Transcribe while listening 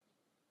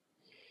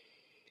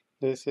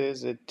This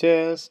is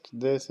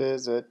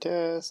a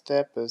test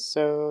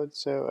episode,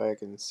 so I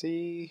can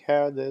see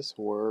how this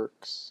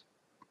works.